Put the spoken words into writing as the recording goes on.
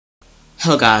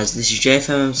Hello guys, this is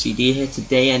JFMMCD here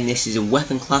today, and this is a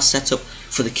weapon class setup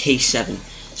for the K7.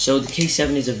 So the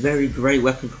K7 is a very great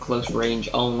weapon for close range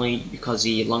only, because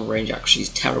the long range actually is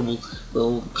terrible.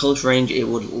 Well, close range it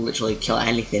would literally kill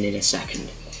anything in a second.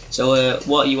 So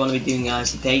what you want to be doing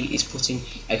guys today is putting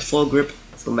a foregrip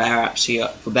for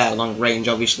better long range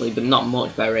obviously, but not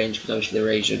much better range because obviously the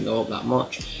range doesn't go up that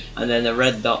much. And then the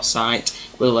red dot sight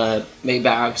will make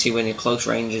better accuracy when you're close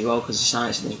range as well, because the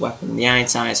sights in this weapon, the iron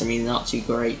sights, I mean, they're not too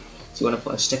great. So you want to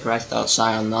put a sticker red dot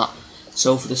sight on that.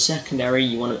 So for the secondary,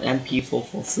 you want an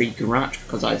MP443 Garage,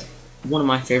 because that's one of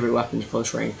my favourite weapons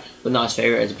close range, but not as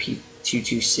favourite as a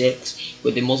P226.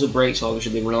 With the muzzle brakes,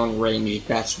 obviously the long range is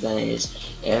better than it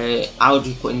is. I would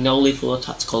be putting no lethal or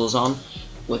tacticals on,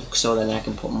 so then I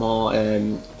can put more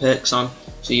perks on.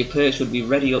 So your perks would be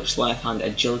ready up, sleight of hand,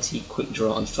 agility, quick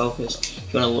draw and focus.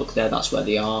 If you want to look there, that's where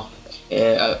they are.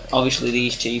 Obviously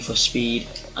these two for speed,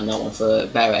 and that one for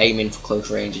better aiming for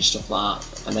close range and stuff like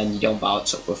that. And then you don't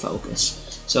bounce up with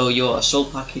focus. So your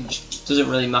assault package doesn't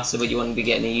really matter, but you want to be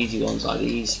getting the easy ones like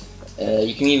these.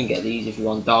 You can even get these if you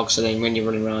want dogs, so then when you're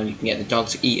running around you can get the dog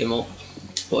to eat them up.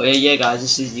 But yeah guys,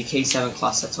 this is the K7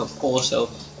 class setup. Also,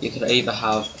 you could either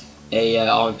have a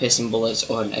army piston bullets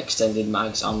or an extended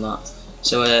mags on that.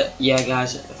 So yeah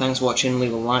guys, thanks for watching.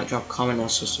 Leave a like, drop a comment, and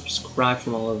also subscribe for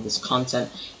more of this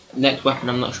content. Next weapon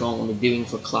I'm not sure what I'm going to be doing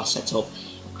for class setup.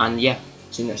 And yeah,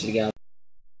 see you next video guys.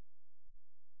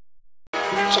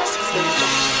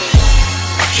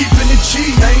 Keeping the G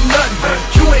ain't nothing.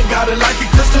 You ain't gotta like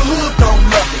it cause the hood don't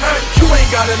love it. You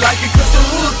ain't gotta like it cause the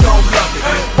hood don't love it.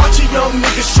 Watch a young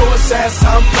nigga show his ass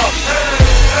I'm pumping.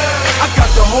 I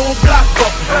got the whole block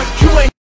bumping. You ain't